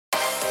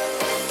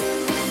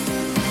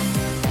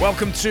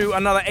Welcome to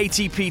another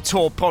ATP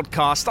Tour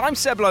podcast. I'm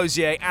Seb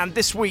Lauzier, and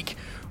this week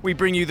we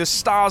bring you the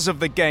stars of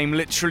the game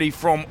literally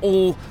from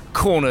all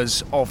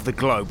corners of the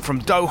globe.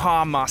 From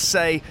Doha,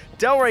 Marseille,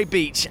 Delray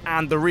Beach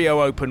and the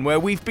Rio Open, where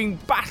we've been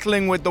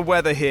battling with the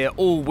weather here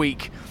all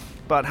week,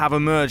 but have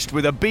emerged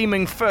with a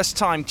beaming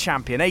first-time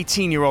champion,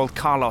 18-year-old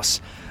Carlos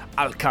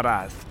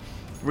Alcaraz.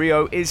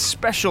 Rio is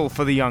special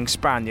for the young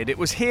Spaniard. It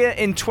was here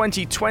in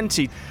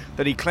 2020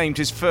 that he claimed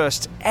his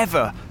first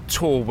ever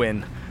Tour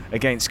win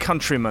against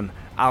countryman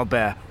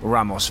Albert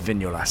Ramos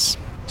Viñolas.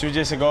 2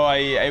 years ago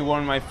I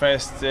won my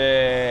first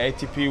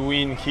ATP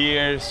win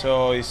here,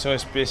 so it's so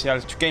special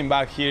to come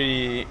back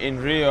here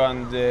in Rio.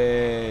 And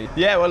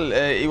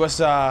it was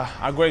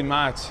a great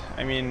match.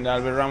 I mean,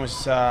 Albert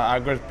Ramos is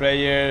a great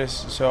player,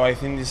 so I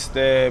think it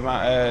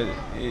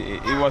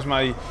was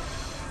my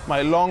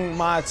long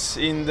match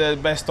in the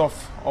best of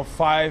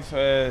 5,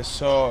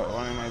 so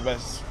one of my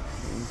best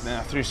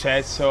 3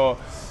 sets. So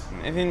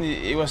I think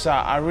it was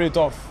a really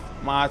tough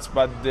match,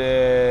 but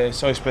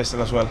so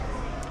special as well.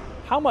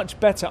 How much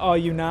better are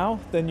you now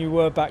than you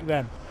were back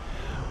then?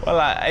 Well,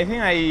 I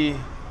think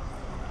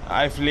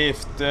I've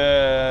lived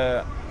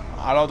a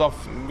lot of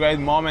great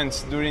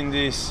moments during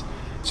these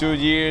 2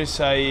 years.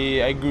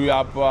 I grew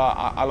up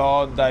a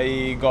lot.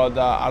 I got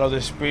a lot of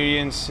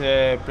experience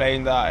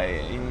playing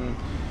in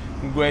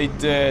great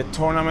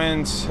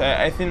tournaments.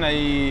 I think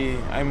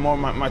I'm more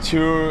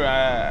mature.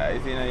 I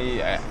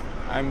think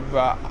I'm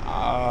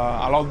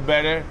a lot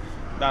better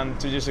than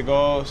 2 years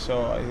ago,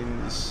 so I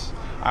think it's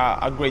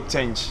a great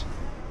change.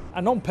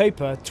 And on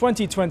paper,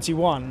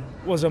 2021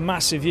 was a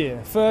massive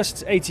year.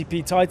 First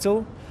ATP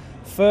title,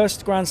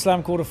 first Grand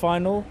Slam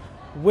quarterfinal,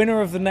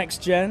 winner of the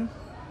next gen.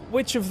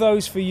 Which of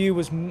those for you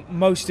was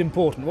most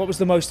important? What was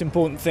the most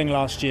important thing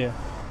last year?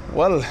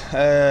 Well,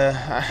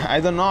 I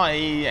don't know.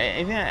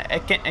 I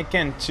think I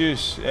can't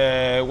choose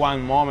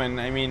one moment.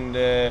 I mean,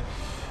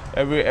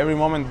 every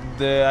moment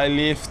I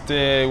lived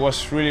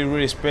was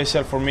really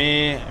special for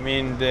me. I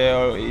mean,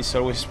 it's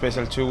always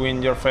special to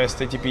win your first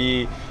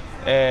ATP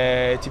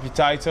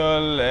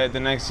title, the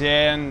next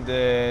gen.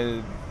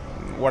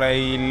 What I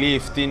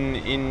lived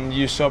in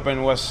US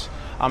Open was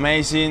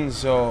amazing.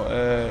 So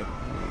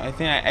I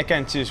think I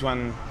can't choose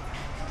one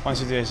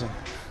situation.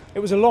 It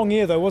was a long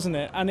year though, wasn't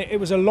it? And it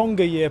was a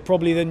longer year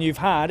probably than you've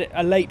had,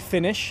 a late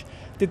finish.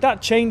 Did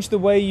that change the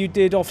way you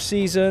did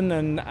off-season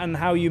and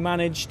how you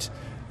managed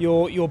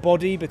your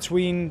body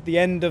between the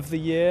end of the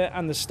year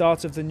and the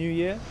start of the new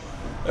year?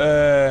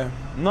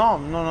 No.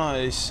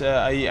 It's,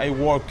 I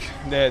work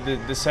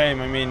the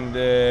same. I mean,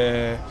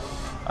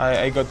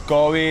 I got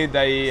COVID.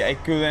 I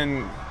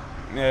couldn't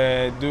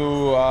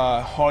do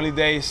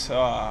holidays,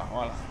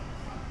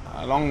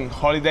 long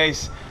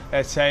holidays,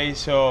 let's say.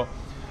 So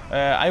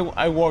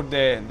I work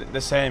the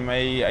same.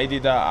 I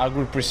did a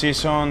good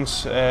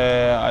pre-seasons.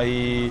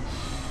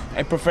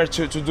 I prefer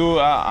to do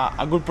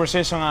a good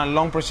pre-season and a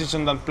long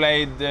pre-season than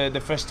play the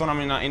first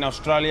tournament in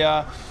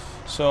Australia.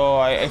 So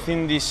I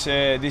think this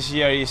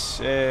year is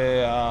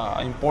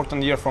an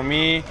important year for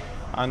me,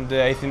 and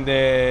I think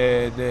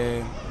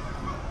the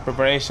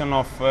preparation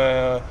of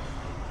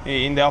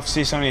in the off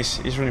season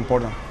is really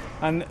important.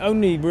 And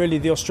only really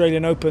the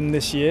Australian Open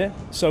this year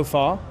so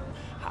far.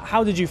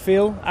 How did you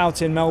feel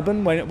out in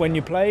Melbourne when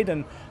you played,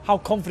 and how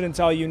confident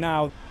are you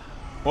now?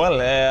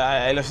 Well,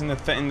 I lost in the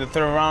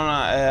third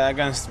round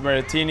against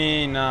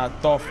Berrettini in a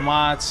tough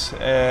match.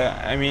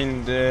 I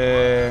mean,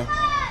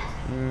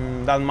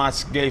 that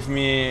match gave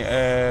me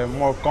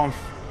more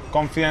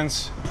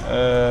confidence.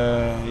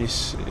 I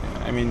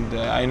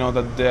know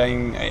that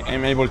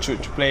I'm able to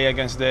play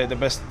against the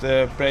best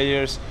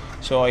players.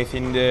 So I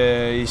think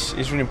it's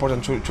really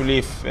important to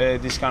live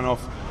this kind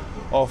of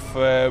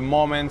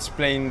moments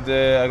playing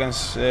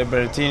against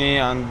Berrettini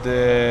and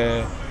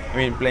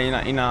playing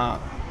in a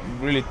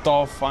really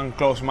tough and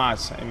close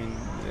match. I mean,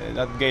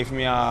 that gave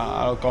me a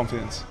lot of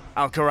confidence.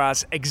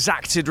 Alcaraz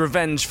exacted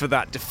revenge for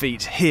that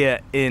defeat here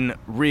in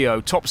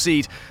Rio. Top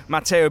seed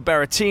Matteo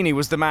Berrettini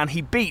was the man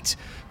he beat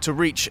to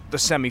reach the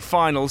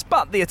semi-finals,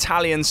 but the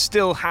Italian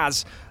still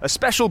has a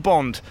special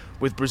bond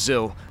with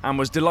Brazil and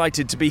was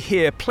delighted to be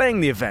here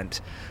playing the event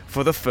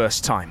for the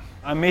first time.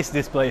 I miss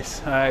this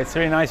place. It's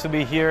really nice to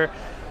be here.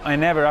 I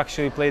never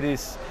actually played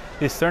this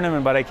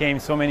tournament, but I came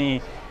so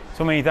many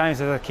times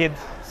as a kid.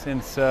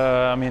 Since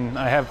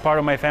I have part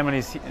of my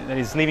family that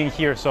is living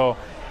here, so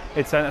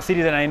it's a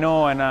city that I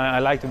know and I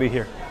like to be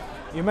here.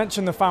 You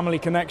mentioned the family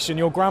connection.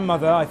 Your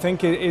grandmother, I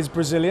think, is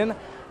Brazilian.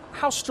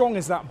 How strong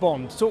is that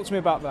bond? Talk to me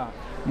about that.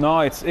 No,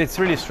 it's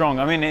really strong.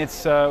 I mean,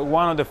 it's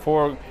one of the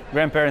 4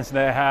 grandparents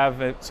that I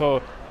have.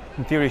 So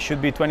in theory, it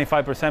should be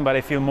 25%, but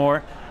I feel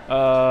more.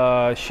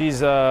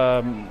 She's,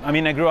 I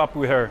grew up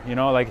with her.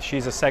 Like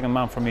she's a second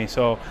mom for me.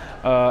 So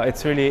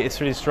it's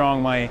really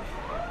strong.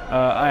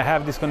 I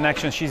have this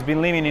connection. She's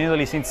been living in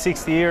Italy since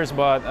 60 years,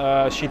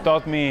 but she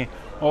taught me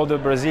all the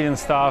Brazilian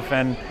stuff,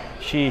 and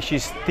she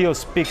still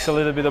speaks a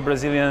little bit of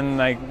Brazilian,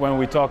 like when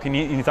we talk in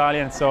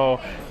Italian.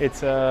 So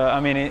it's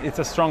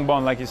a strong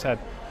bond, like you said.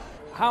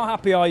 How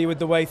happy are you with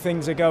the way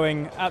things are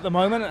going at the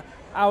moment?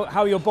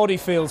 How your body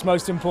feels,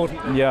 most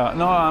importantly? Yeah,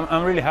 no,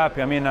 I'm really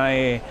happy. I mean,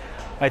 I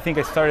think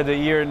I started the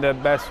year in the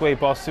best way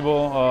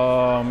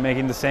possible.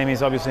 Making the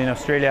semis, obviously, in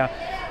Australia.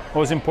 It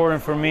was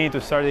important for me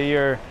to start the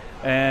year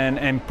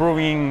and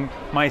proving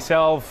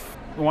myself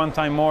one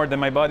time more that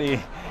my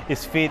body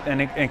is fit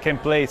and can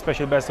play,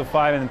 especially best of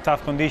 5 in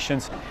tough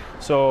conditions.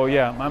 So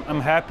yeah,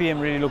 I'm happy. I'm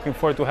really looking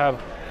forward to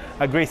have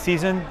a great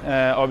season.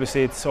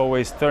 Obviously, it's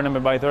always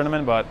tournament by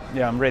tournament, but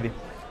yeah, I'm ready.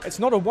 It's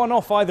not a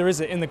one-off either, is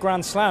it, in the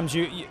Grand Slams?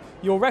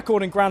 Your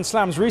record in Grand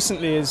Slams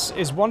recently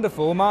is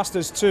wonderful,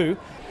 Masters too.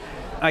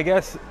 I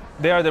guess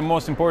they are the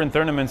most important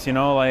tournaments, you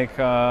know, like,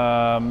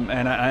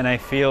 and I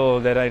feel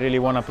that I really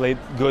want to play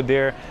good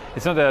there.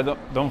 It's not that I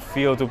don't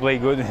feel to play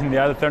good in the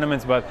other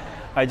tournaments, but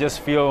I just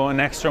feel an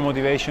extra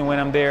motivation when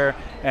I'm there.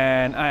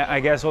 And I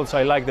guess also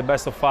I like the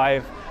best of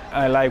 5.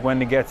 I like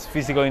when it gets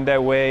physical in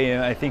that way,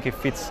 and I think it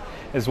fits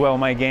as well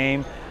my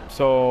game.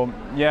 So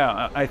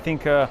yeah, I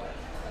think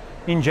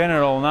in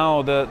general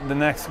now the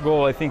next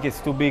goal I think is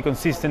to be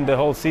consistent the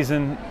whole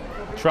season,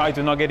 try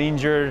to not get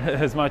injured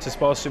as much as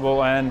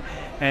possible,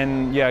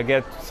 and yeah,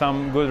 get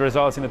some good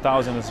results in the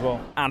 1,000 as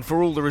well. And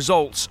for all the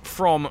results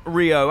from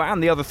Rio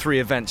and the other 3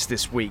 events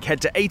this week,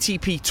 head to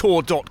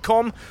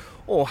atptour.com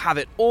or have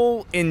it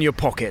all in your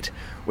pocket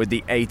with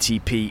the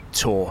ATP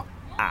Tour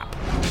app.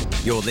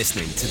 You're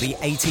listening to the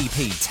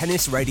ATP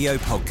Tennis Radio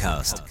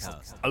Podcast.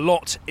 A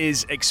lot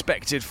is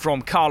expected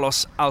from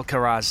Carlos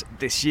Alcaraz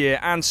this year,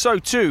 and so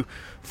too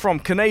from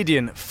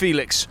Canadian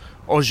Felix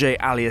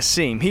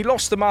Auger-Aliassime. He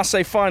lost the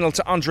Marseille final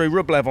to Andrei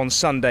Rublev on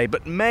Sunday,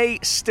 but may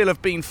still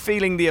have been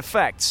feeling the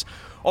effects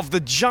of the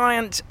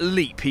giant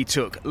leap he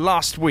took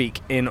last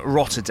week in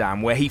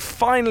Rotterdam, where he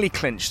finally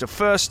clinched a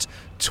first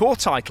tour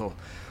title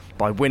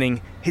by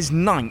winning his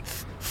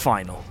 9th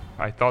final.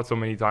 I thought so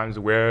many times,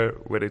 where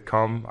would it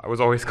come? I was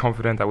always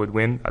confident I would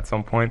win at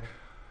some point,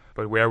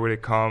 but where would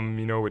it come,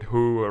 you know, with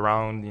who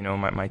around? You know,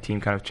 my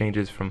team kind of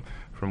changes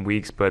from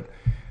weeks, but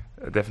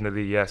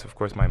definitely, yes, of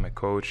course, my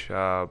coach,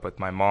 but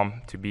my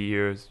mom to be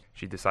here.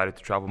 She decided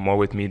to travel more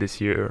with me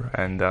this year,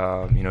 and,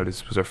 you know,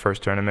 this was her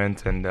first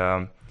tournament, and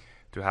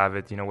to have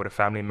it, you know, with a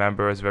family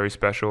member is very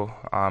special.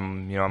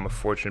 You know, I'm a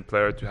fortunate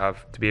player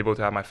to be able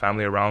to have my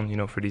family around, you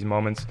know, for these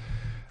moments.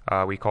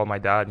 We called my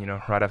dad, you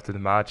know, right after the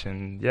match,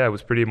 and yeah, it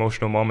was a pretty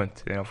emotional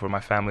moment, you know, for my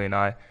family and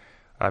I.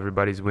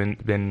 Everybody's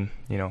been,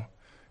 you know,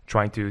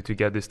 trying to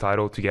get this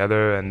title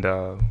together, and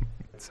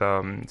it's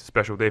a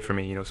special day for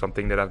me, you know,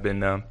 something that I've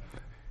been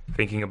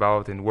thinking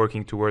about and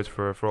working towards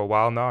for a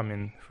while now. I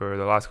mean, for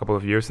the last couple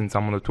of years since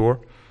I'm on the tour,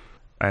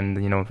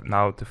 and you know,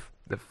 now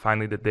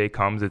finally the day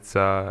comes. It's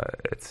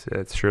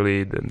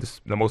surely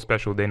the most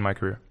special day in my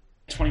career.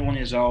 21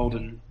 years old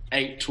and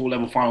 8 tour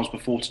level finals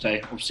before today,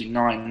 obviously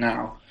 9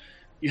 now.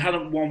 You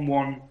hadn't won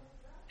one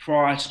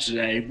prior to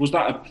today. Was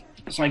that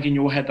something in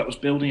your head that was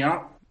building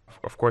up?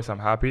 Of course, I'm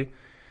happy,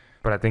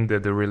 but I think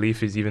that the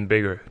relief is even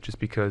bigger, just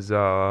because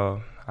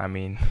I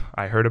mean,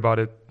 I heard about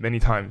it many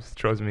times,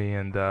 trust me,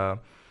 and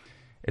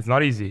it's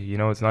not easy, you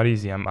know, it's not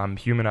easy. I'm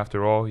human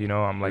after all, you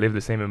know, I live the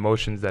same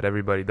emotions that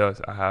everybody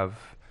does. I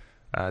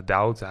have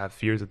doubts, I have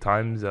fears at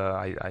times,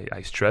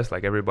 I stress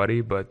like everybody,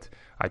 but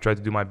I try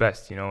to do my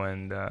best, you know,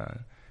 and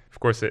of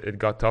course it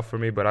got tough for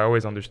me, but I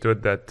always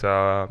understood that,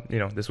 you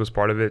know, this was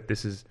part of it.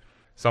 This is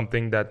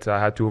something that I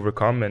had to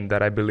overcome, and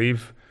that I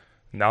believe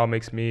now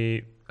makes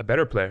me a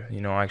better player.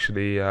 You know,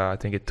 actually, I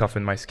think it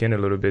toughened my skin a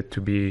little bit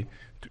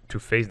to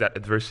face that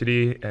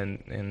adversity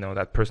and, you know,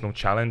 that personal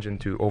challenge, and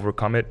to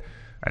overcome it.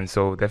 And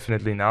so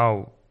definitely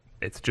now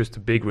it's just a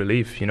big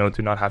relief, you know,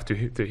 to not have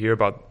to hear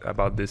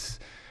about these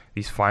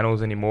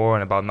finals anymore,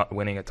 and about not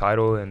winning a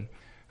title. And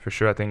for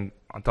sure, I think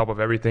on top of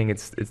everything,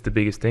 it's the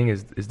biggest thing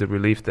is the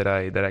relief that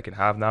I can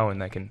have now,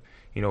 and I can,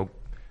 you know,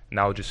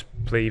 now just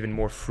play even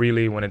more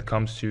freely when it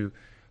comes to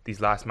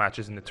these last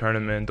matches in the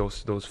tournament,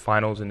 those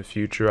finals in the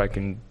future. I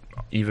can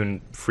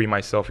even free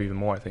myself even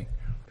more.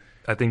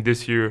 I think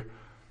this year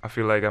I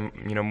feel like I'm,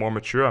 you know, more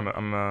mature.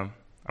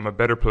 I'm a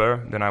better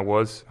player than I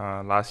was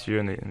last year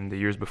and the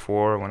years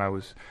before, when I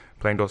was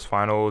playing those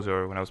finals,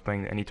 or when I was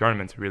playing any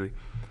tournaments really.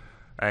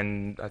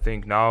 And I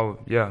think now,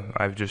 yeah,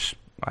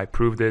 I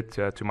proved it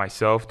to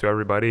myself, to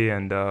everybody,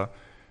 and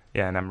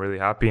yeah, and I'm really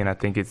happy. And I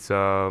think it's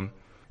a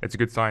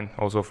good sign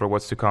also for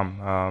what's to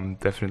come.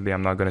 Definitely,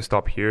 I'm not going to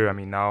stop here. I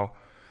mean, now,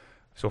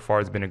 so far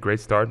it's been a great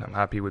start. I'm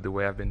happy with the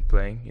way I've been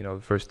playing, you know,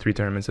 the first 3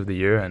 tournaments of the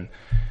year,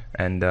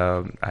 and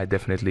I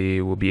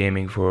definitely will be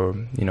aiming for,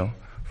 you know,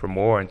 for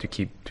more, and to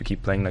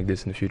keep playing like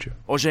this in the future.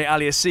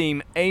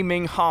 Auger-Aliassime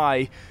aiming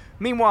high.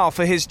 Meanwhile,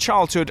 for his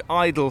childhood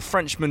idol,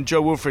 Frenchman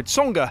Joe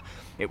Wilfried-Tsonga,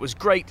 it was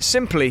great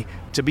simply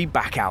to be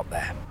back out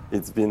there.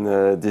 It's been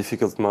a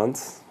difficult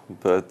month,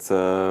 but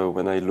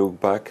when I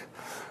look back,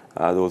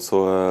 I had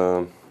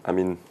also,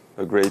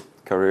 a great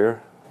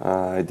career.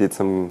 I did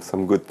some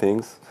good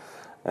things,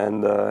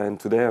 and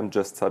today I'm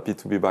just happy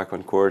to be back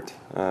on court,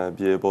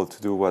 be able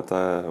to do what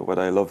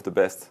I love the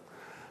best,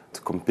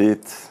 to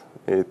compete.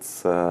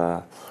 It's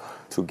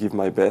to give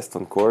my best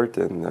on court,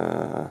 and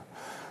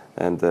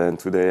And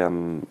today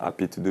I'm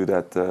happy to do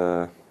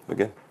that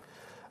again.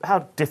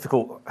 How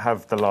difficult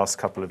have the last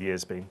couple of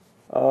years been?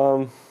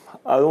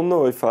 I don't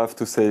know if I have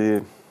to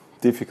say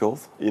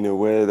difficult, in a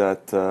way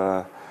that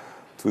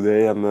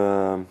today I'm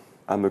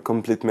a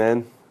complete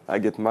man. I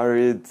get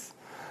married.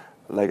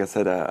 Like I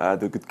said, I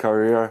had a good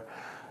career.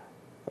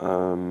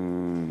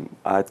 I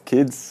had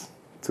kids,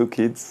 two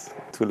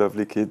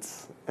lovely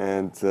kids,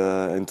 and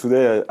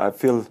today I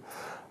feel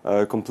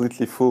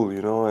completely full,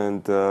 you know.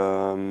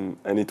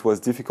 And it was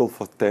difficult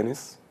for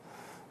tennis,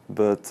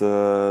 but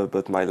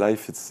my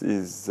life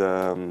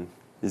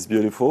is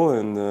beautiful,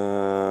 and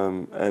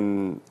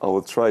I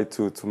will try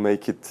to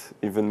make it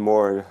even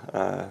more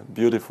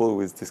beautiful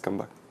with this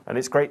comeback. And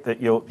it's great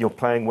that you're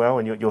playing well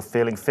and you're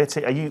feeling fit.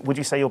 Would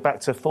you say you're back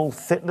to full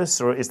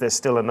fitness, or is there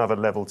still another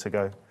level to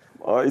go?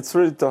 It's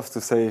really tough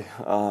to say.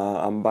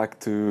 I'm back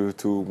to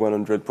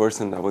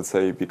 100%, I would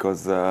say,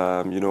 because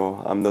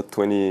I'm not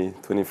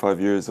 25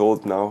 years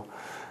old now.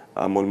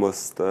 I'm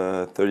almost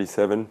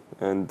 37,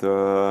 and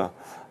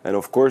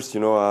of course,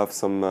 I have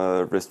some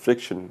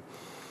restriction,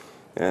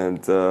 and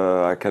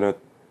I cannot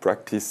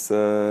practice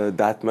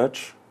that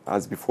much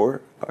as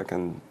before. I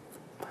can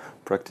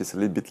practice a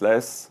little bit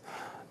less,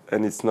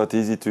 and it's not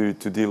easy to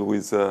deal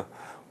with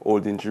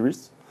old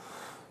injuries.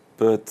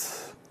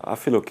 But I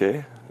feel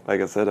okay. Like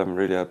I said, I'm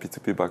really happy to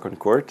be back on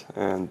court,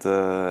 and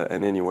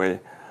anyway,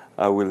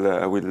 I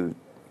will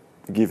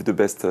give the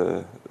best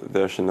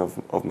version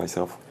of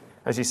myself.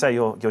 As you say,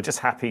 you're just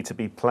happy to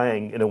be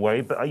playing in a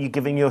way, but are you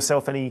giving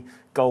yourself any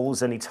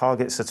goals, any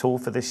targets at all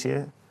for this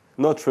year?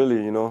 Not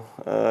really,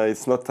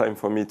 It's not time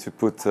for me to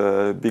put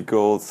big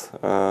goals.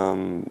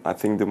 I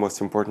think the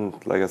most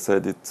important, like I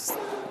said,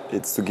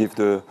 it's to give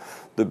the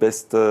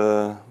best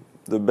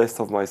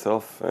of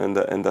myself, and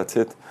that's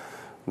it.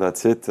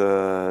 That's it.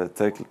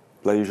 Take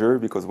pleasure,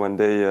 because one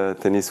day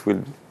tennis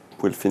will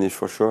finish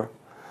for sure,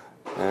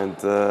 and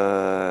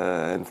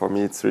for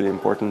me it's really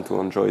important to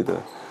enjoy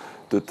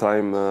the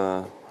time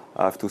I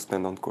have to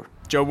spend on court.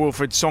 Joe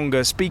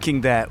Wilfried-Tsonga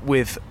speaking there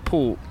with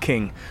Paul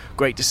King.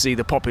 Great to see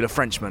the popular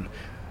Frenchman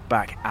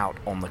back out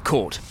on the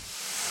court.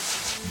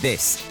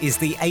 This is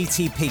the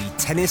ATP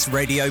Tennis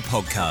Radio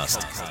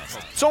Podcast.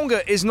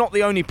 Tsonga is not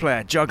the only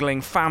player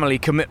juggling family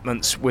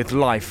commitments with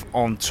life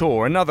on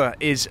tour. Another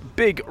is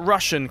big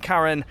Russian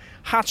Karen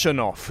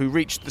Khachanov, who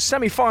reached the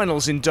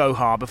semi-finals in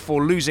Doha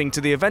before losing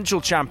to the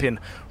eventual champion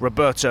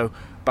Roberto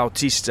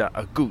Bautista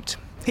Agut.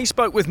 He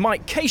spoke with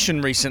Mike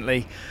Cation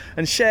recently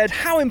and shared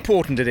how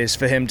important it is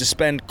for him to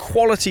spend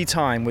quality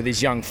time with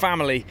his young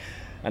family,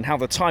 and how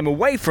the time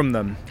away from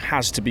them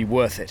has to be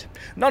worth it.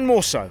 None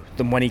more so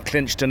than when he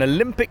clinched an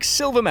Olympic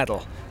silver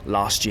medal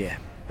last year.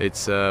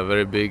 It's a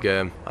very big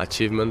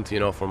achievement,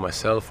 for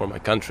myself, for my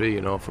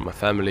country, for my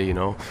family,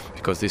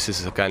 because this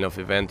is a kind of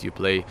event you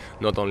play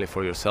not only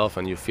for yourself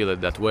and you feel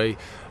it that way,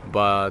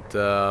 but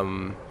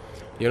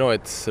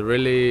it's a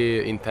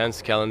really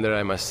intense calendar,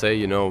 I must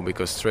say,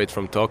 because straight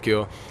from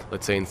Tokyo,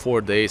 let's say in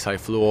 4 days, I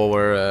flew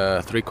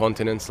over 3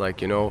 continents,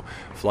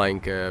 flying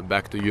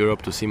back to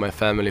Europe to see my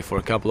family for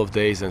a couple of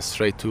days and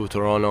straight to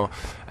Toronto.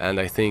 And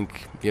I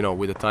think,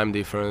 with the time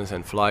difference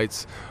and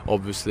flights,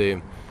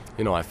 obviously,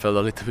 I felt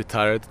a little bit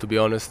tired, to be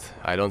honest.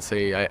 I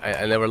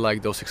never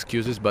like those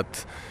excuses,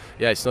 but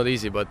yeah, it's not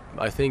easy. But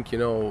I think,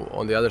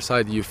 on the other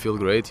side, you feel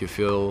great, you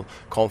feel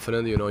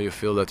confident, you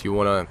feel that you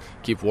want to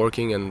keep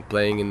working and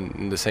playing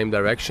in the same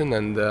direction.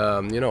 And,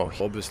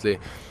 obviously,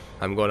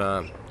 I'm going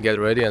to get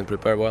ready and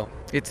prepare well.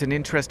 It's an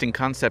interesting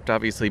concept,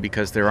 obviously,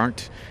 because there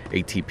aren't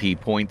ATP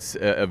points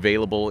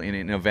available in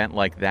an event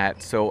like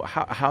that. So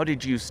how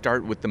did you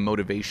start with the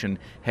motivation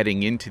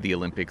heading into the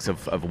Olympics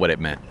of what it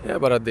meant? Yeah,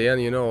 but at the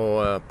end,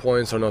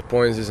 points or not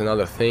points is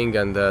another thing.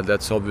 And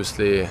that's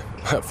obviously,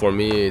 for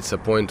me, it's a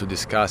point to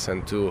discuss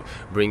and to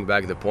bring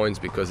back the points,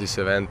 because this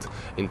event,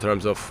 in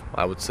terms of,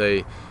 I would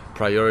say,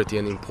 priority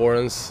and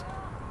importance,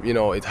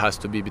 it has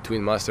to be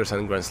between Masters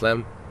and Grand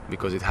Slam,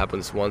 because it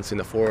happens once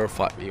in 4 or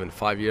 5, even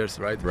 5 years,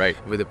 right? Right.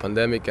 With the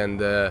pandemic, and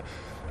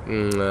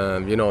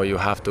you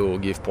have to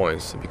give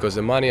points, because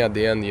the money at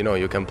the end,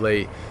 you can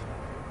play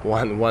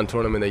one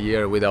tournament a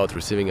year without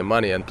receiving the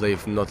money, and play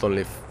not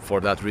only for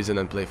that reason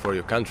and play for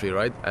your country,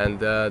 right? And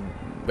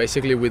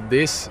basically, with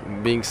this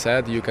being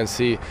said, you can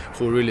see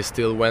who really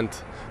still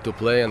went to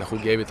play and who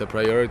gave it a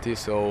priority.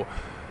 So.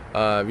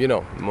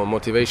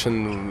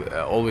 Motivation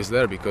always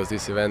there, because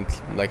this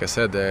event, like I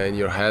said, in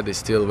your head is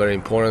still very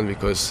important,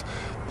 because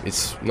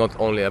it's not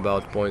only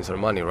about points or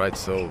money, right?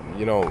 So,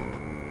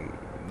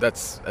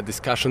 that's a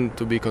discussion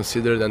to be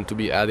considered, and to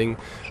be adding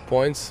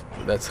points.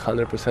 That's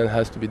 100%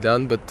 has to be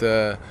done, but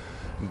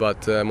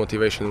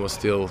motivation was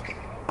still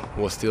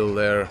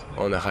there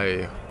on a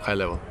high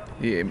level.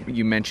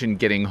 You mentioned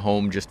getting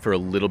home just for a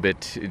little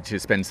bit to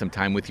spend some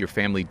time with your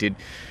family.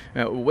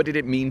 What did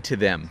it mean to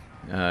them?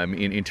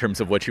 In terms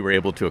of what you were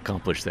able to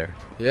accomplish there?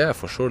 Yeah,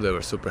 for sure. They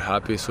were super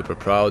happy, super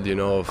proud,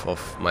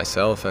 of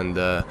myself, and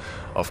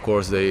of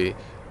course they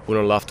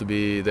wouldn't love to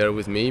be there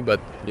with me, but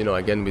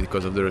again,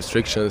 because of the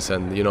restrictions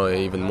and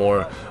even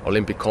more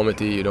Olympic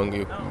committee,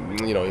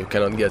 you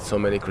cannot get so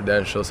many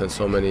credentials and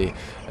so many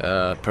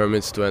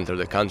permits to enter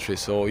the country.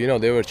 So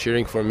they were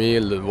cheering for me,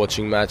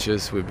 watching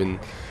matches. We've been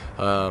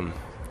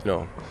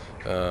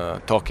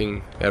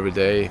talking every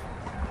day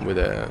with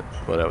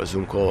a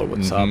Zoom call or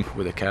WhatsApp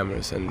with the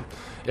cameras, and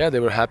they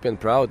were happy and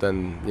proud,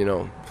 and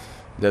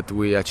that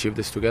we achieved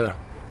this together.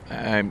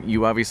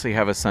 You obviously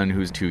have a son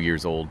who's 2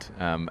 years old,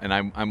 and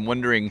I'm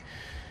wondering,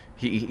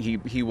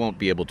 he won't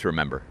be able to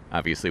remember,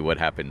 obviously, what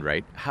happened,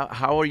 right?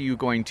 How are you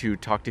going to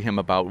talk to him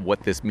about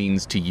what this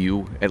means to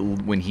you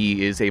when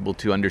he is able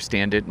to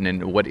understand it,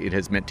 and what it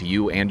has meant to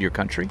you and your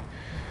country?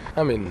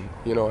 I mean,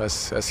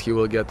 as he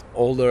will get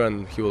older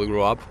and he will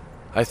grow up,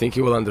 I think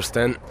he will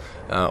understand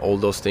all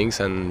those things,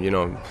 and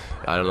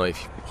I don't know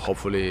if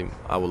hopefully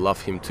I would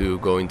love him to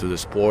go into the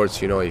sports.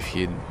 If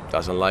he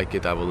doesn't like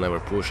it, I will never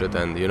push it,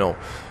 and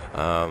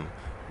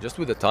just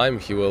with the time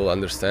he will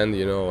understand,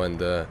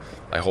 and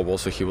I hope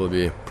also he will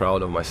be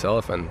proud of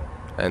myself and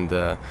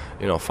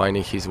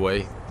finding his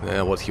way,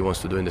 what he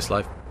wants to do in this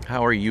life.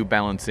 How are you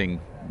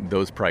balancing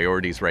those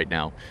priorities right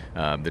now?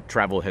 The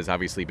travel has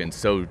obviously been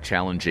so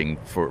challenging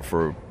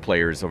for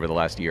players over the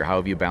last year. How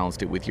have you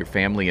balanced it with your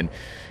family and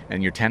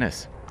your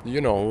tennis?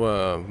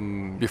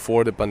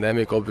 Before the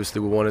pandemic,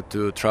 obviously we wanted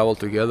to travel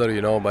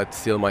together, but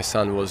still my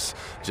son was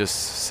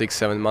just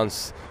 6-7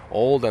 months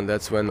old, and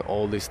that's when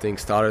all these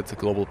things started, the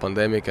global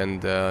pandemic,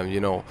 and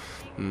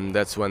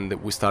that's when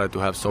we started to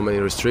have so many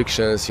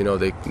restrictions.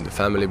 The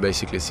family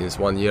basically since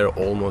 1 year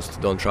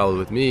almost don't travel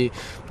with me,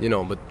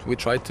 but we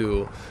try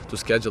to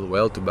schedule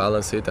well, to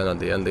balance it, and at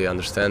the end they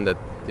understand that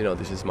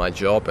this is my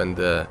job, and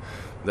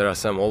there are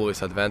some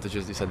always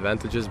advantages,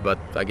 disadvantages, but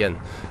again,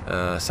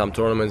 some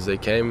tournaments they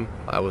came,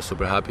 I was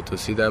super happy to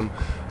see them,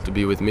 to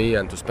be with me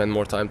and to spend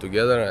more time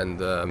together, and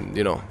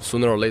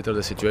sooner or later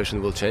the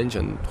situation will change,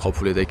 and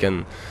hopefully they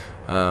can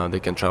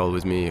travel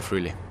with me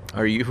freely.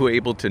 Are you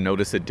able to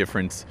notice a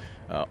difference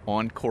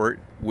on court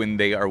when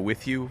they are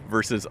with you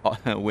versus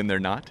when they're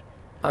not?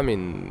 I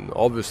mean,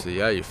 obviously,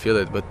 yeah, you feel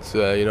it, but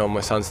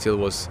my son still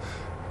was.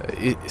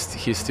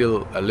 He's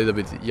still a little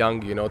bit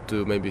young,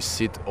 to maybe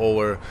sit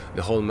over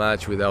the whole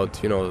match without,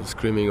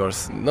 screaming, or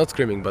not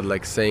screaming, but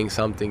like saying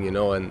something,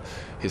 and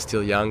he's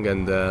still young,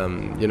 and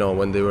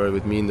when they were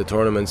with me in the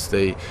tournaments,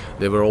 they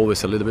were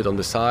always a little bit on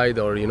the side,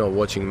 or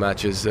watching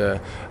matches,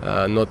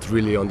 not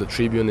really on the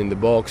tribune in the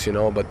box,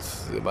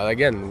 but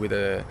again,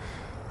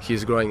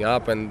 he's growing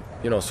up, and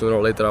sooner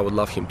or later I would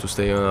love him to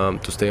stay on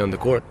the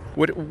court.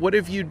 What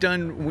have you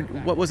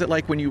done? What was it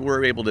like when you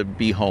were able to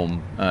be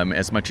home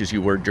as much as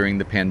you were during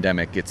the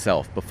pandemic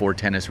itself, before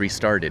tennis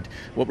restarted?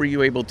 What were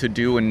you able to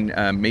do and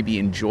maybe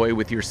enjoy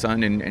with your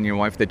son and your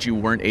wife that you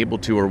weren't able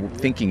to, or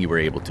thinking you were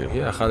able to?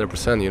 Yeah,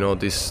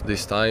 100%.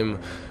 This time,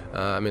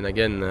 I mean,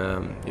 again,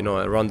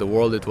 around the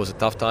world it was a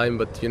tough time,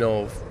 but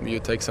you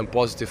take some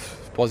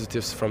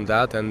positives from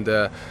that, and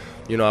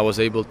I was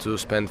able to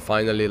spend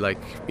finally, like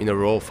in a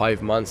row,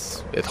 5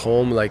 months at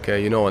home, like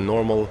a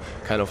normal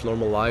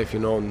life,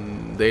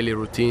 daily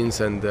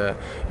routines, and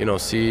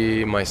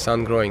see my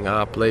son growing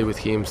up, play with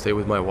him, stay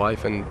with my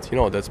wife, and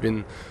that's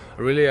been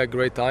really a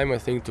great time, I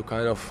think, to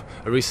kind of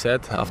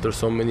reset after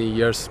so many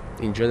years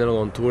in general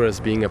on tour as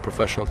being a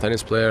professional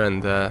tennis player,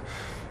 and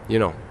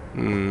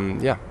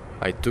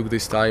I took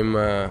this time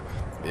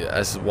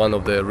as one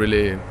of the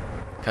really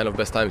kind of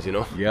best times,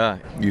 Yeah,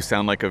 you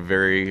sound like a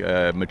very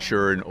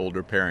mature and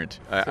older parent.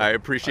 I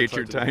appreciate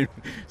your time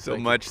so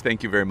much.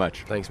 Thank you very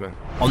much. Thanks, man.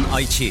 On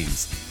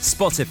iTunes,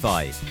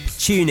 Spotify,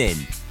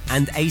 TuneIn,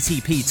 and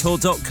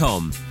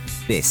ATPTour.com,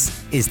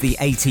 this is the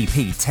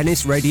ATP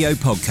Tennis Radio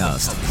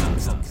Podcast.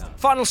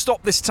 Final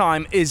stop this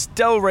time is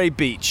Delray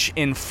Beach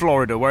in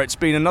Florida, where it's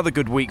been another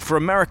good week for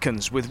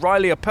Americans, with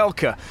Riley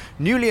Opelka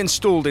newly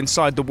installed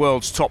inside the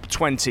world's top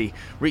 20,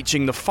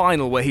 reaching the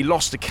final where he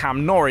lost to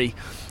Cam Norrie,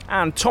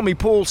 and Tommy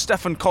Paul,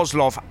 Stefan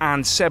Kozlov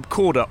and Seb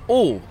Korda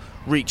all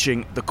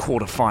reaching the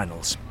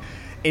quarterfinals.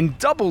 In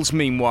doubles,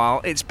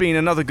 meanwhile, it's been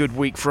another good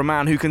week for a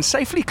man who can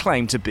safely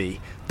claim to be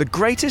the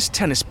greatest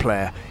tennis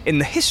player in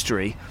the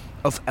history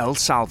of El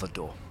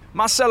Salvador.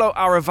 Marcelo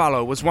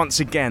Arevalo was once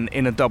again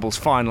in a doubles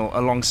final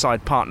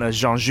alongside partner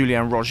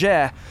Jean-Julien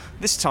Roger,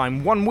 this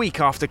time 1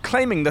 week after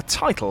claiming the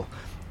title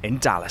in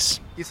Dallas.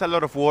 It's a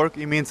lot of work.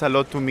 It means a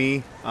lot to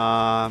me,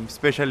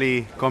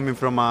 especially coming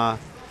from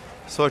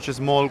such a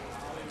small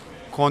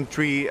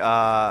country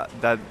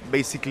that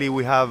basically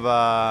we have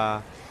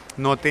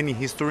not any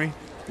history.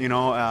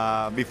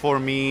 Before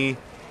me,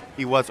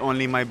 it was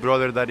only my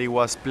brother that he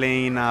was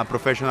playing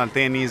professional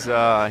tennis.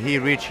 He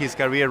reached his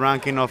career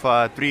ranking of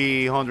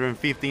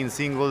 315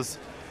 singles,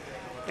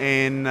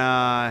 and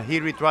he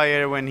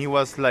retired when he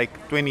was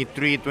like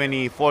 23,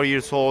 24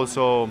 years old.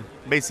 So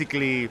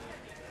basically,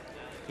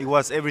 it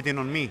was everything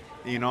on me,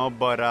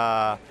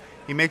 But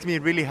it makes me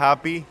really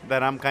happy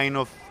that I'm kind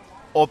of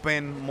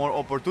open more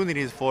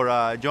opportunities for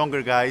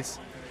younger guys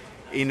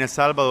in El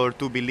Salvador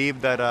to believe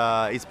that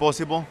it's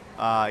possible.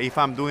 If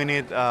I'm doing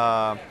it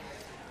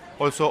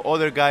also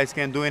other guys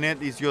can doing it.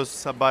 It's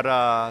just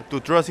about to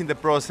trust in the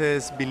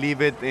process, believe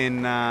it,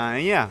 and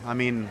yeah, I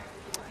mean,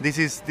 this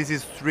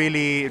is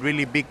really,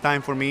 really big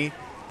time for me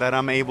that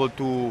I'm able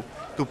to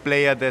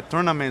play at the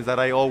tournaments that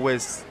I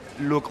always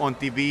look on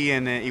TV,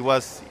 and it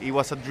was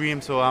a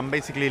dream. So I'm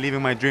basically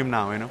living my dream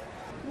now, you know.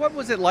 What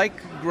was it like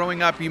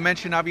growing up? You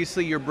mentioned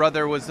obviously your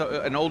brother was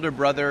an older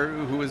brother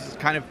who was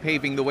kind of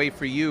paving the way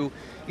for you.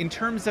 In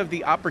terms of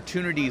the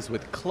opportunities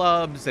with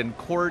clubs and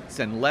courts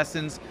and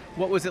lessons,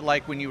 what was it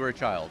like when you were a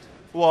child?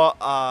 Well,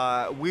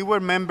 we were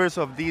members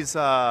of this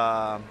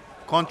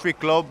country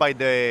club by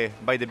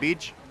the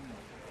beach.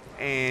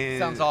 And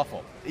sounds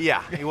awful.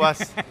 Yeah, it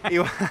was.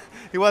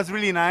 It was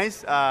really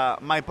nice.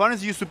 My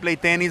parents used to play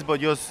tennis,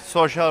 but just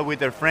social with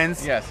their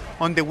friends. Yes.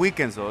 On the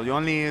weekends, so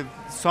only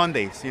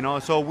Sundays, you know.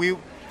 So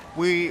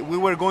we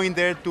were going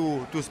there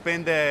to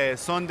spend the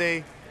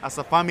Sunday as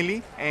a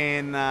family,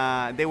 and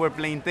they were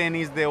playing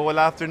tennis the whole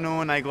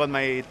afternoon. I got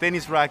my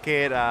tennis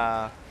racket.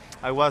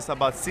 I was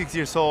about 6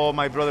 years old.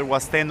 My brother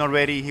was 10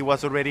 already. He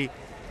was already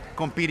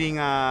competing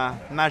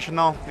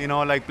national, you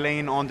know, like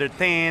playing under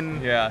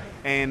 10. Yeah.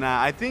 And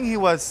I think he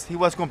was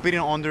competing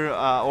under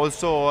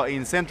also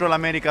in Central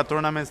America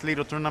tournaments,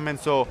 little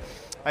tournaments. So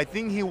I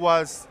think he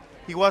was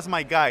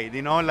my guide,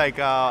 you know, like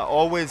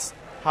always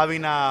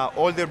having an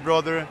older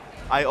brother.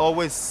 I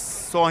always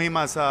saw him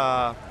as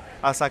a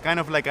kind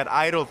of like an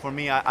idol for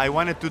me. I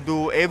wanted to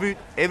do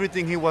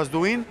everything he was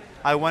doing.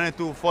 I wanted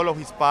to follow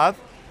his path,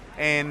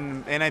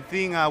 and I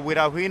think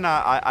without him,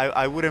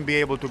 I wouldn't be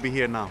able to be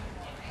here now.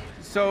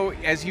 So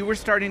as you were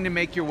starting to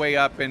make your way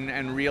up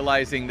and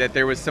realizing that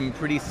there was some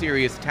pretty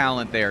serious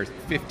talent there,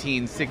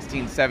 15,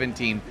 16,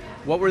 17,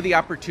 what were the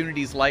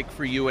opportunities like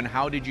for you, and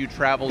how did you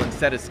travel and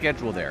set a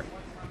schedule there?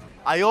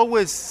 I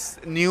always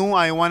knew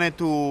I wanted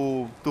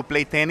to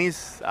play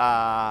tennis.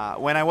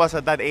 When I was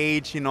at that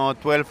age, you know,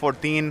 12,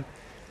 14,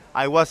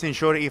 I wasn't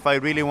sure if I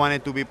really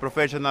wanted to be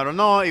professional or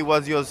not. It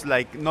was just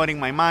like not in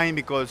my mind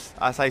because,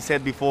 as I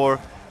said before,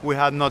 we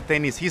had no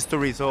tennis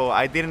history, so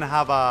I didn't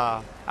have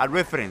a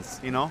reference,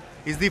 you know.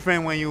 It's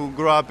different when you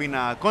grow up in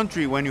a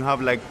country when you have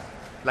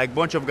like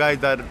bunch of guys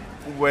that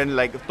went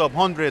like top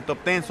 100,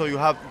 top 10, so you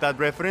have that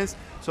reference.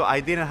 So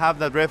I didn't have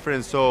that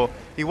reference, so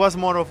it was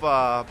more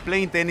of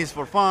playing tennis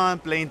for fun,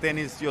 playing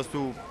tennis just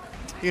to,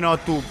 you know,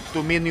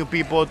 to meet new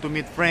people, to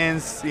meet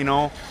friends, you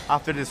know,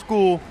 after the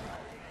school.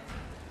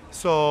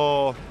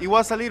 So it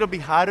was a little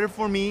bit harder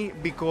for me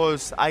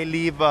because I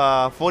live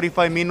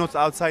 45 minutes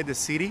outside the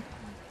city,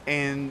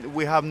 and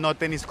we have no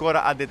tennis court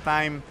at the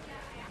time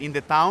in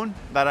the town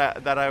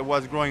that I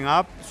was growing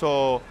up.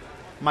 So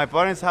my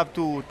parents have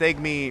to take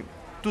me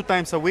 2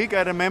 times a week,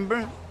 I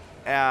remember.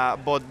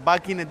 But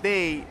back in the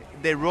day,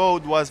 the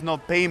road was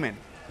not pavement,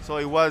 so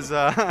it was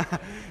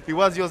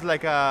just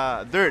like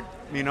dirt,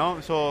 you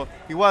know. So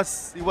it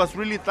was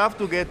really tough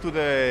to get to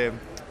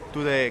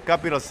the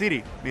capital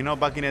city, you know,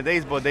 back in the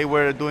days. But they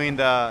were doing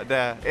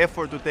the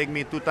effort to take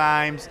me 2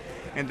 times,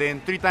 and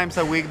then 3 times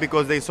a week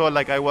because they saw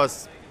like I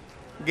was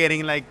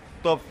getting like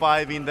top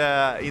 5 in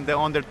the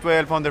under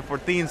 12, under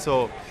 14.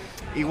 So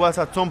it was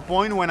at some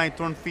point when I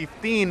turned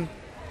 15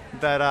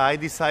 that I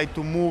decided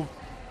to move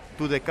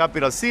to the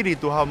capital city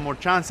to have more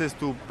chances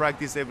to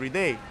practice every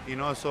day, you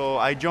know. So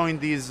I joined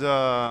this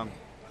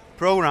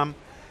program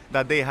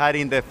that they had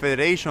in the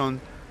federation.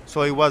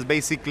 So it was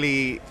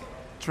basically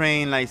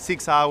train like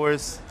 6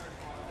 hours,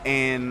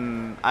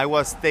 and I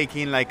was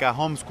taking like a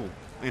homeschool,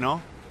 you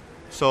know.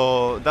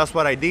 So that's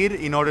what I did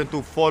in order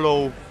to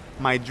follow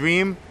my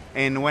dream.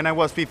 And when I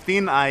was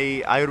 15,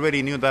 I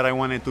already knew that I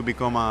wanted to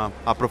become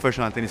a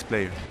professional tennis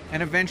player.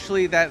 And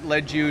eventually that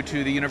led you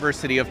to the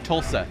University of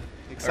Tulsa.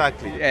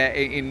 Exactly.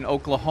 In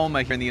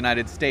Oklahoma here in the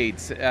United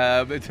States.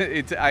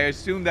 I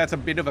assume that's a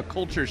bit of a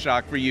culture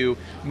shock for you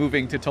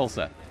moving to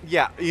Tulsa.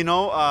 Yeah, you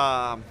know,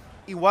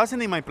 it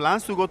wasn't in my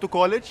plans to go to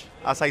college.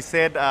 As I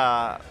said,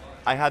 I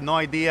had no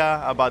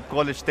idea about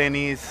college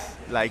tennis,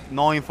 like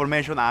no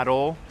information at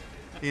all,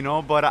 you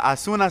know. But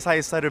as soon as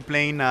I started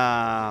playing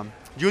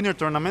junior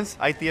tournaments,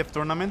 ITF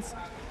tournaments,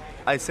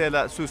 I said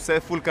a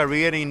successful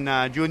career in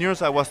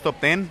juniors. I was top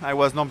 10. I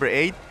was number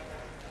 8.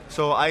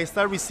 So I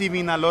started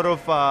receiving a lot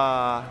of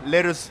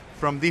letters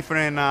from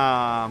different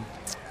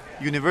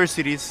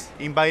universities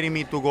inviting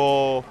me to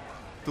go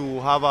to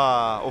have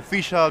a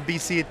official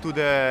visit to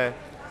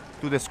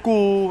the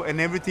school and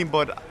everything.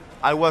 But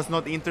I was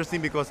not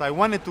interested because I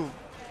wanted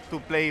to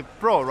play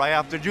pro right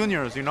after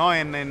juniors, you know.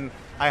 And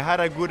I had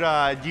a good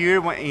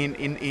year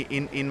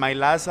in my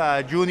last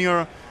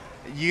junior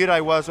year.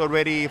 I was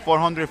already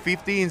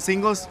 450 in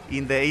singles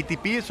in the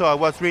ATP, so I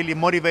was really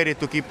motivated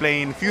to keep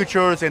playing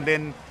futures and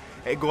then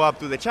go up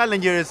to the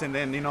challengers and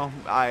then, you know,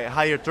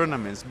 higher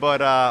tournaments.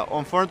 But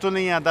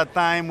unfortunately at that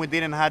time we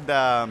didn't have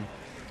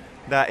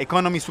the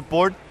economy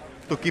support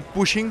to keep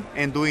pushing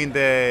and doing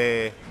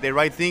the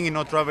right thing, you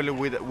know, traveling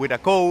with a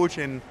coach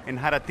and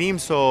had a team.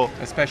 So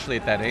especially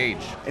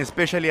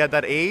at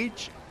that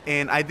age.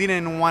 And I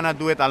didn't want to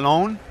do it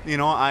alone, you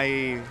know.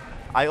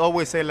 I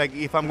always say, like,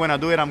 if I'm going to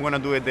do it, I'm going to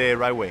do it the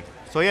right way.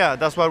 yeah,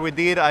 that's what we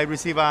did. I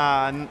received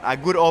a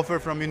good offer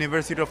from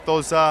University of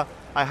Tulsa.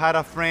 I had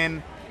a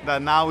friend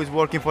that now is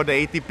working for the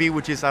ATP,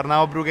 which is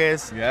Arnau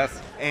Brugués.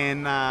 Yes.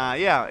 And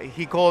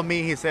he called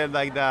me. He said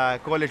like the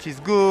college is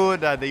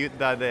good, that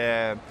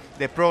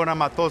the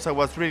program at Tulsa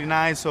was really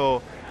nice.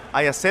 So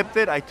I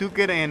accepted. I took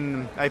it,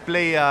 and I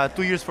played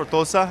 2 years for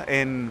Tulsa.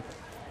 And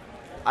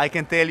I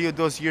can tell you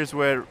those years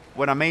were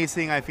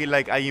amazing. I feel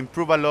like I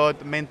improved a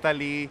lot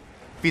mentally,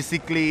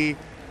 physically,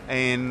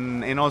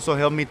 and also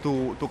helped me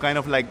to kind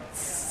of like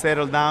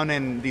settle down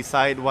and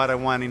decide what I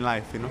want in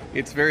life, you know.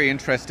 It's very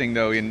interesting,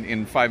 though.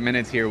 In 5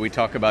 minutes here, we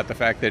talk about the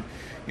fact that,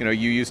 you know,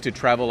 you used to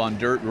travel on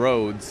dirt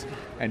roads,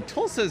 and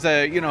Tulsa's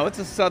it's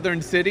a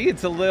southern city.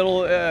 It's a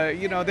little,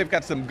 they've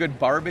got some good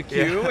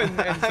barbecue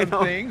and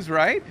some things,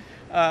 right?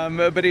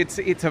 But it's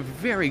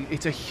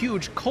a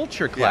huge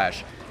culture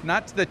clash. Yeah.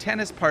 Not the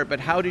tennis part, but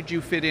how did you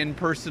fit in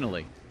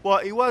personally? Well,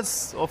 it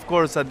was, of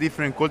course, a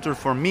different culture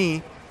for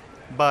me,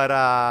 but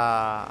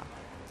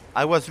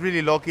I was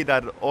really lucky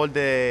that all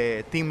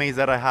the teammates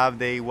that I have,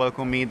 they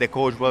welcome me, the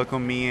coach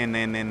welcomed me,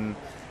 and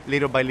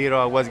little by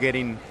little I was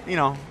getting,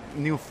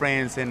 new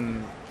friends,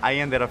 and I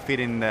ended up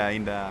fitting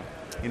in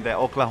the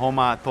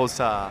Oklahoma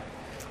Tulsa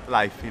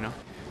life, you know.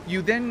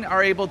 You then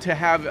are able to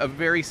have a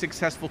very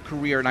successful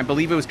career, and I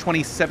believe it was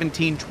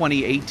 2017,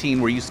 2018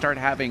 where you start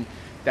having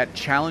that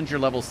challenger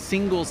level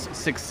singles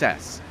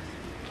success.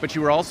 But you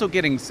were also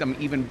getting some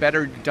even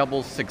better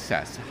doubles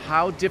success.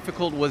 How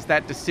difficult was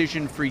that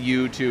decision for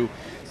you to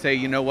say,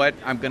 you know what,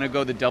 I'm going to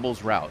go the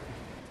doubles route?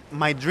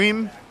 My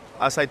dream,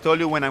 as I told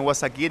you when I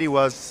was a kid, it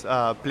was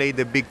play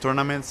the big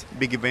tournaments,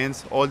 big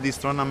events, all these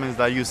tournaments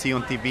that you see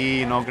on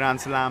TV, Grand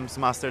Slams,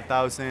 Master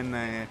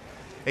 1000,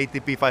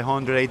 ATP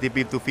 500,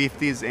 ATP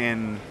 250s,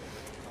 and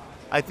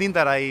I think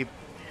that I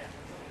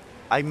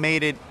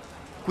made it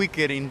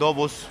quicker in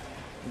doubles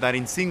than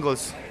in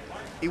singles.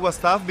 It was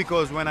tough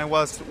because when I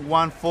was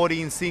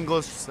 140 in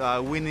singles,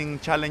 winning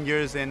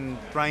challengers and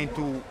trying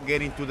to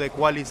get into the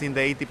qualies in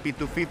the ATP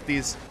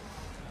 250s,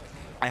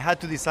 I had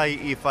to decide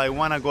if I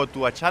want to go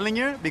to a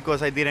challenger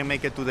because I didn't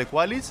make it to the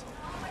qualies,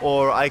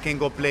 or I can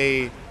go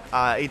play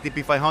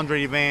ATP 500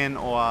 event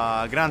or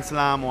a Grand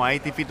Slam or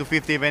ATP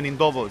 250 event in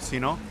doubles,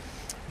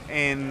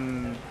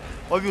 And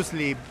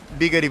obviously,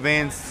 bigger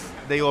events,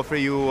 they offer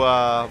you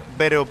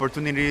better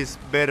opportunities,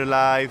 better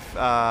life.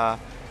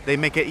 They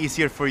make it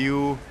easier for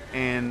you.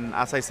 And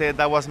as I said,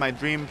 that was my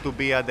dream, to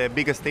be at the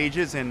biggest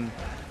stages. And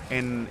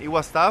it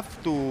was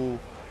tough to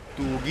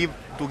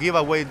give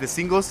away the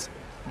singles,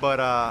 but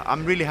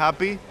I'm really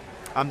happy.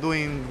 I'm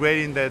doing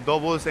great in the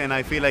doubles, and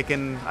I feel I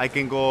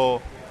can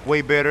go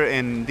way better.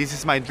 And this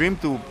is my dream,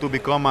 to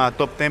become a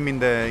top 10 in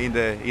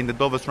the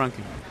doubles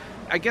ranking.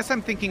 I guess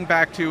I'm thinking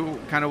back to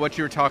kind of what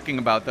you were talking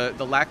about,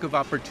 the lack of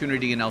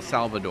opportunity in El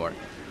Salvador.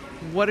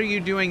 What are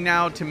you doing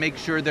now to make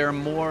sure there are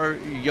more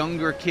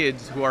younger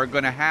kids who are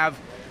going to have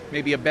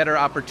maybe a better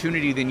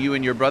opportunity than you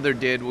and your brother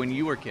did when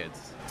you were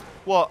kids?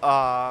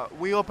 Well,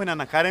 we opened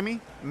an academy.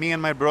 Me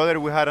and my brother,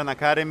 we had an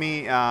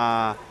academy.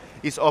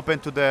 It's open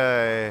to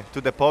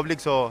the public,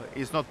 so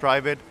it's not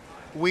private.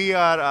 We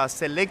are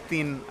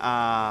selecting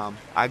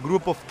a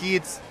group of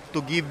kids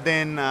to give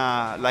them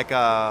like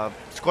a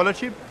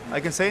scholarship, I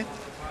can say,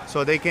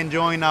 so they can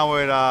join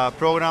our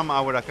program,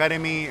 our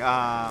academy.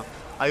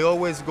 I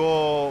always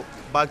go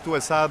back to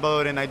El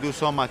Salvador and I do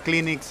some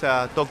clinics,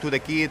 talk to the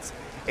kids,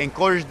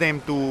 encourage them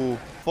to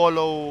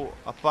follow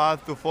a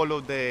path, to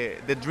follow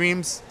the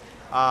dreams.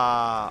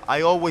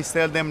 I always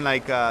tell them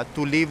to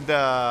leave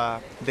the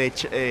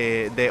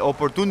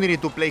opportunity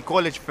to play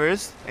college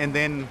first and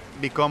then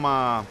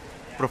become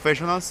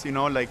professionals.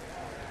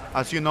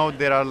 As you know,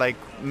 there are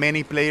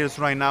many players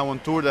right now on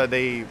tour that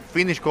they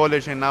finish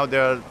college and now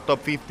they're top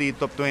 50,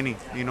 top 20.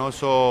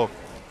 So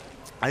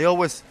I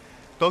always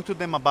talk to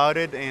them about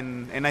it,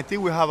 and I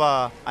think we have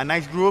a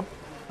nice group.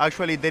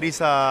 Actually, there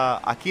is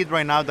a kid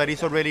right now that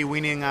is already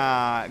winning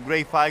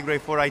grade 5,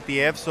 grade 4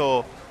 ITF,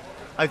 so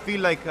I feel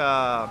like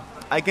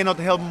I cannot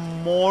help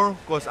more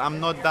because I'm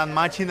not that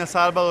much in El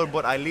Salvador,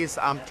 but at least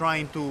I'm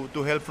trying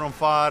to help from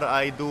far.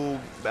 I do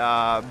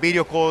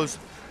video calls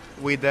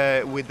with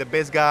the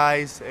best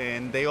guys,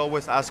 and they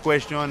always ask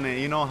questions,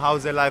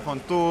 how's the life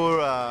on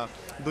tour?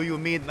 Do you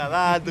meet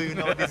Nadal? Do you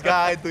know this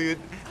guy? Do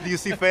you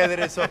see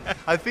Federer? So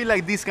I feel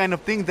like these kind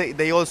of things,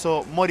 they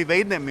also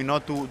motivate them,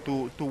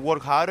 to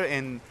work harder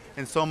and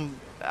at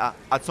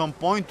some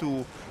point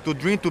to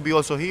dream to be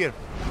also here.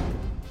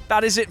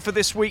 That is it for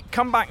this week.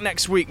 Come back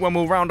next week when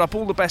we'll round up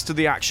all the best of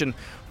the action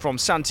from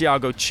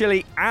Santiago,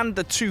 Chile, and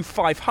the two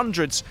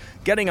 500s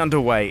getting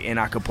underway in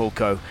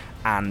Acapulco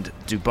and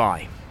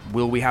Dubai.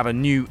 Will we have a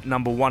new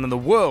number one in the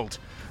world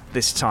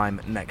this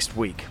time next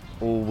week?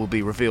 All will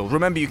be revealed.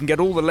 Remember, you can get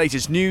all the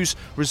latest news,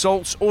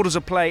 results, orders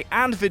of play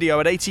and video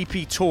at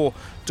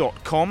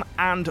atptour.com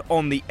and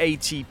on the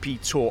ATP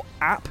Tour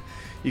app.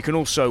 You can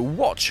also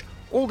watch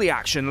all the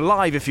action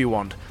live if you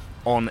want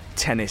on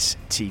Tennis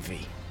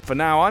TV. For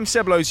now, I'm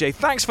Seb Lauzier.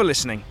 Thanks for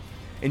listening.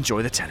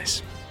 Enjoy the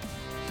tennis.